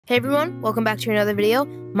Hey everyone, welcome back to another video.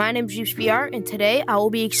 My name is JeepsVR, and today I will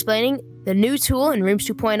be explaining the new tool in Rooms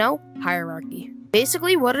 2.0, Hierarchy.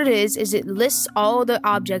 Basically what it is it lists all the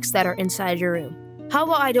objects that are inside your room. How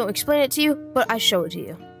about I don't explain it to you, but I show it to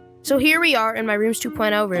you. So here we are in my Rooms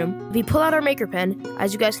 2.0 room. If we pull out our maker pen,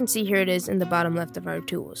 as you guys can see, here it is in the bottom left of our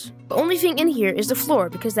tools. The only thing in here is the floor,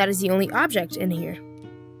 because that is the only object in here.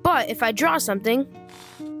 But if I draw something,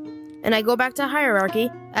 and I go back to Hierarchy,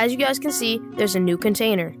 as you guys can see, there's a new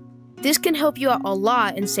container. This can help you out a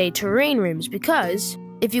lot in, say, terrain rooms, because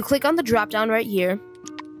if you click on the drop down right here,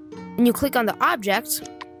 and you click on the object,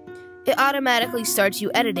 it automatically starts you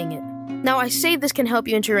editing it. Now, I say this can help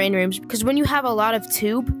you in terrain rooms because when you have a lot of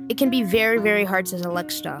tube, it can be very, very hard to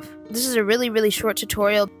select stuff. This is a really, really short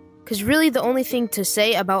tutorial, because really the only thing to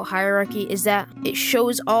say about Hierarchy is that it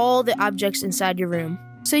shows all the objects inside your room.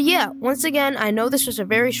 So yeah, once again, I know this was a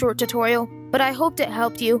very short tutorial, but I hoped it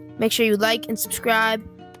helped you. Make sure you like and subscribe,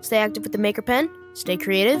 stay active with the maker pen, stay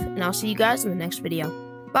creative, and I'll see you guys in the next video.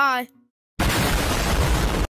 Bye!